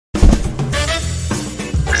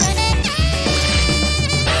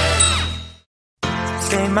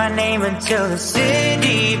my name until the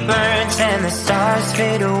city burns and the stars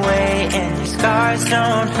fade away and your scars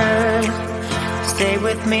don't hurt. Stay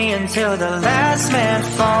with me until the last man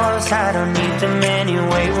falls. I don't need them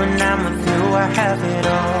anyway. When I'm with you, I have it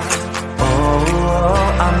all.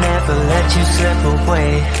 Oh, I'll never let you slip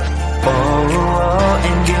away. Oh,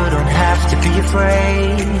 and you don't have to be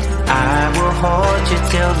afraid. I will hold you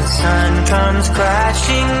till the sun comes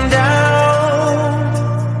crashing down.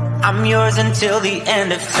 I'm yours until the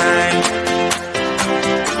end of time.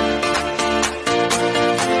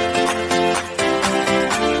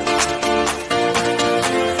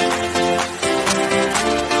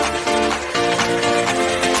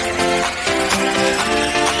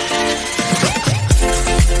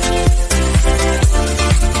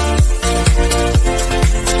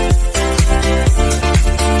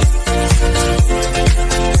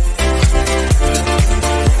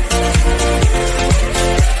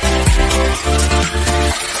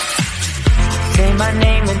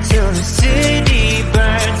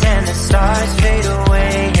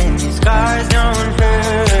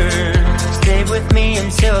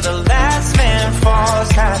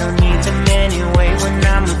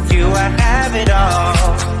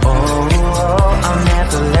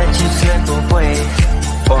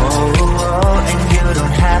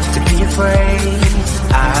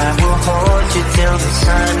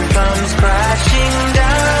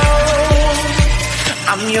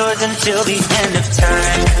 Until the end of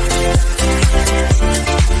time.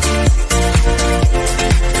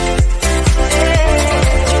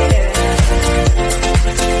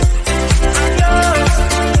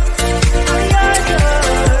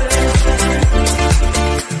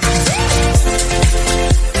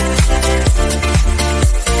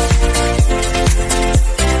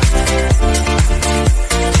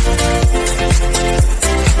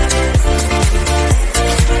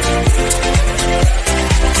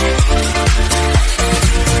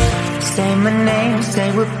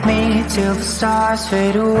 Till the stars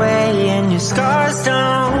fade away and your scars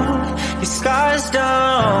don't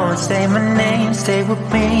say my name, stay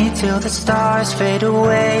with me till the stars fade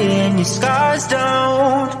away and your scars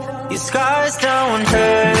don't hurt. Your scars don't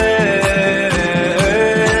hurt.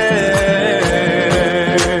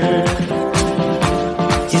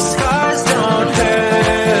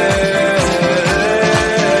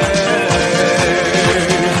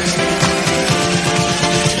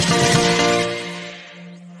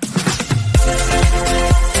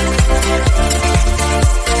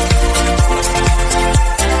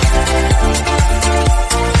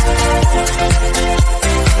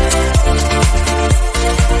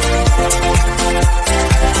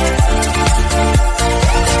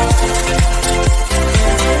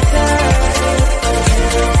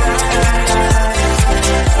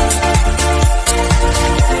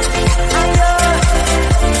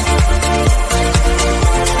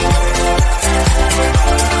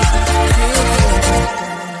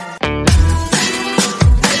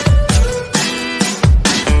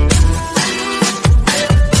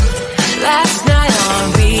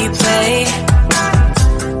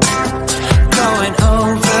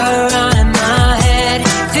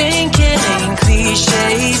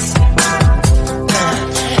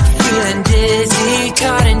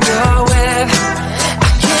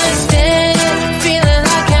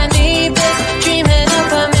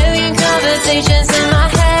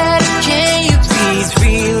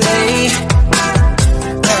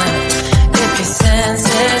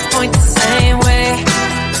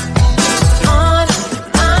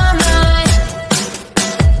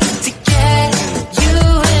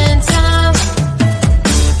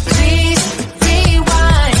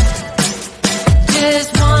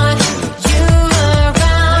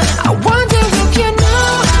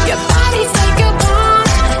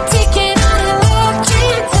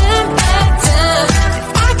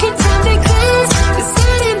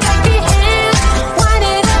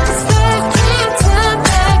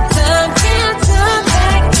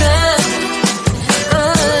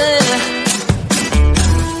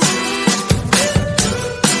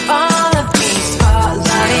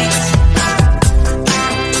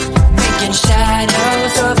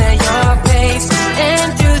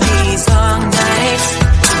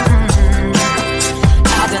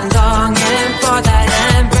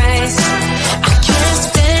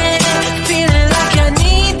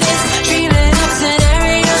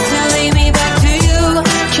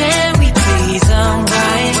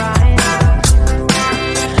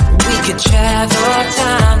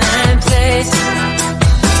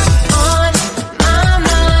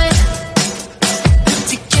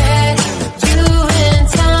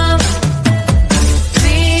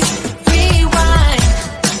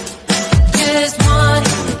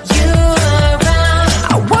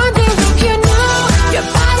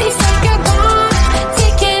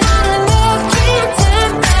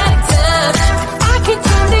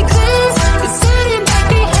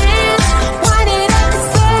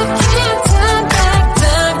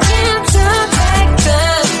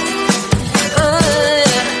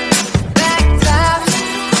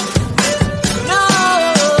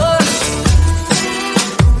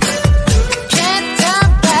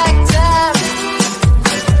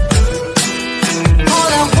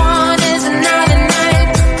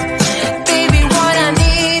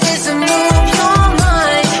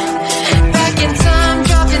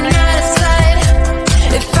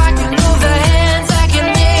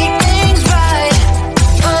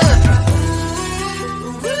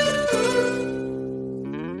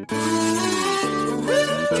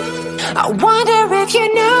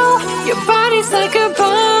 body's like a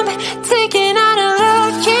bomb, taking out a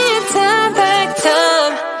love, can't turn back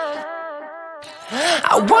time.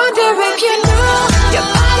 I wonder if you know your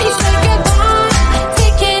body's like a bomb,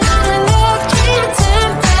 taking out a love, can't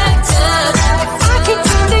turn back time. If I could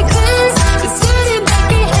totally cleanse, it's turning back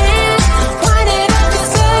your hand, wind it up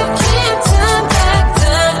yourself, can't turn back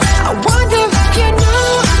time. I wonder if you know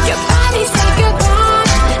your body's like a bomb,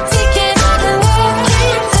 taking out a love,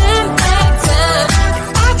 can't turn back time.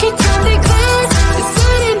 If I could totally cleanse, it's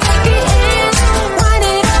turning back your hand, wind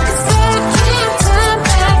it up yourself, can't turn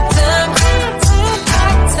back time, can't turn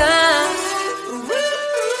back time.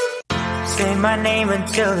 Say my name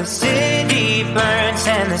until the city burns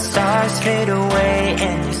and the stars fade away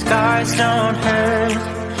and your scars don't hurt.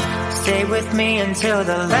 Stay with me until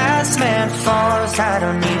the last man falls. I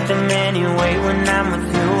don't need them anyway. When I'm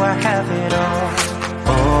with you, I have it all.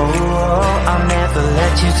 Oh, I'll never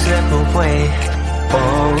let you slip away.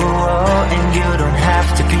 Oh, and you don't have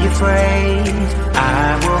to be afraid.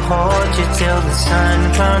 I will hold you till the sun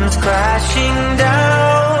comes crashing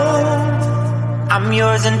down. I'm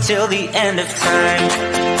yours until the end of time.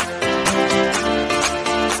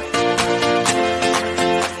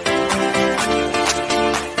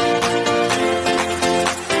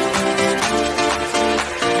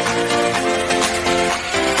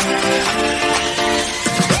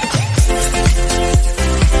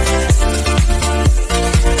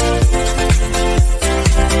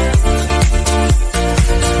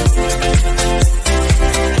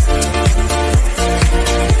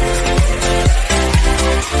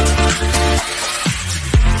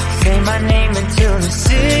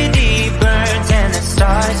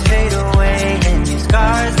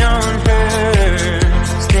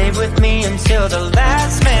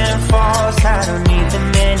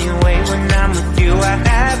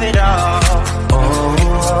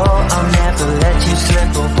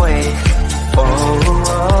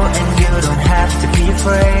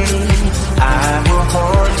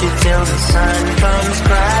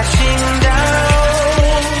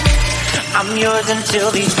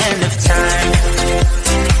 Until the end of time.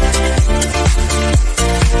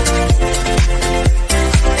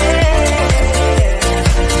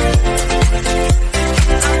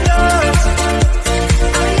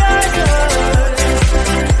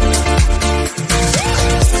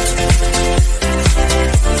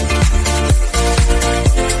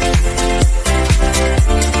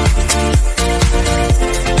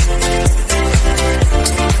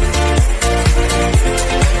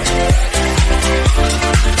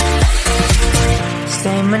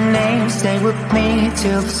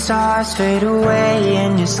 Till the stars fade away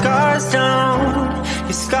and your scars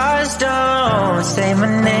don't say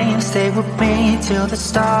my name, stay with me till the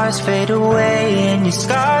stars fade away and your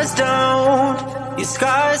scars don't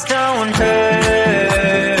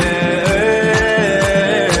hurt.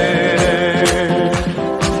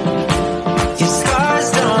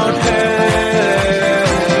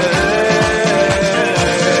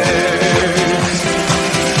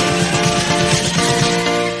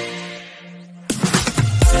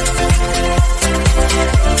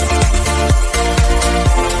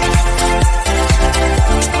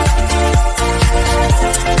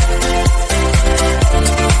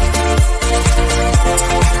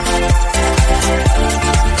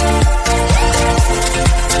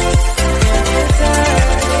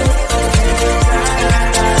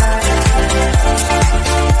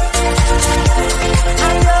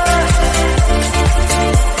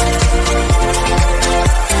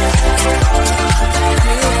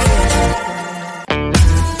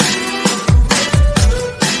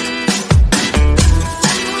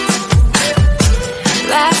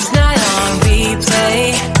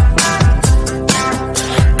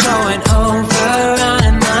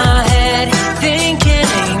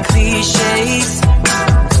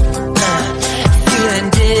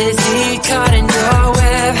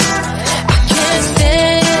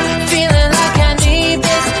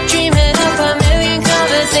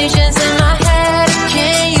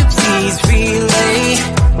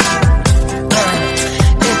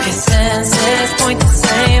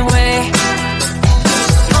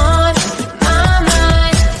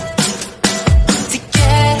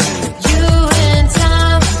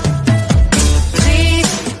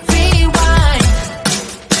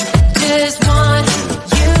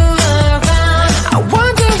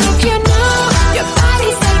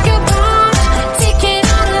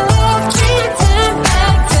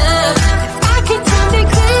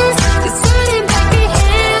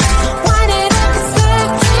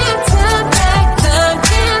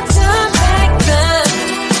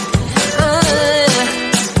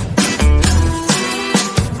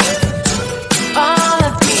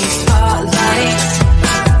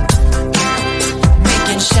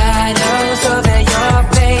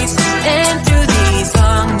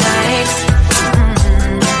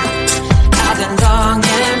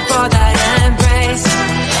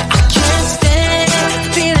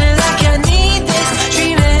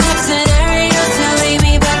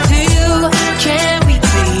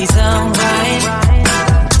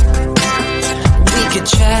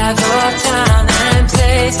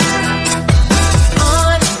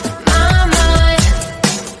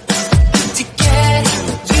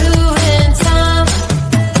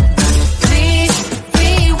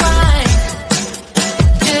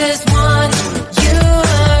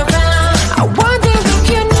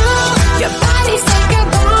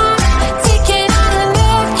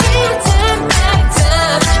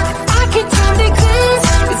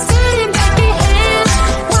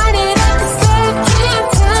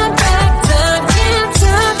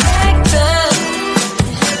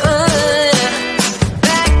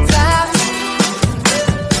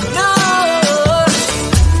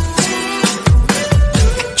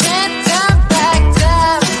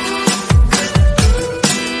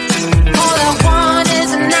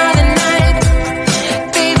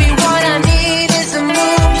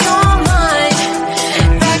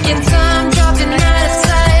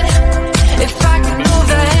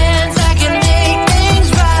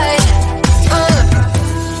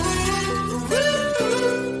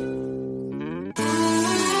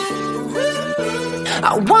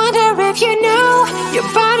 I wonder if you know your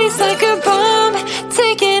body's like a bomb,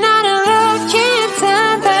 taking out a love, can't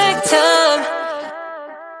turn back time.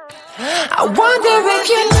 I wonder if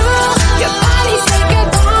you know your body's like a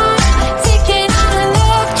bomb, taking out a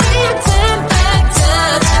love, can't turn back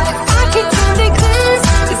time. If I could turn the glass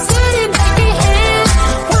to turning back your hands,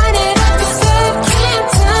 wind it up and stuff, can't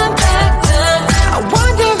turn back time. I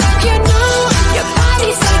wonder if you know your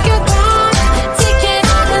body's like a bomb, taking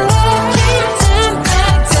out a love, can't turn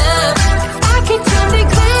back time. If I could turn the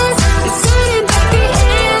glass to turning back your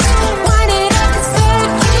hands, wind it up and stuff,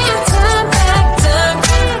 can't turn back time,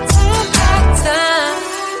 can't turn back time.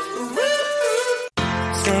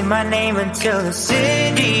 Say my name until the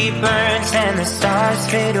city burns and the stars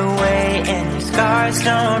fade away and your scars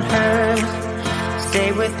don't hurt.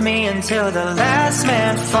 Stay with me until the last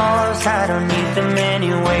man falls. I don't need them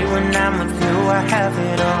anyway. When I'm with you, I have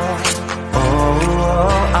it all.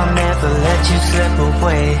 Oh, I'll never let you slip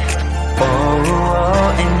away.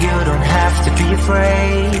 Oh, and you don't have to be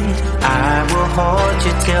afraid. I will hold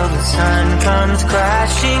you till the sun comes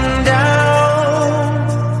crashing down.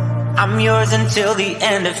 I'm yours until the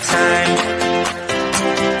end of time.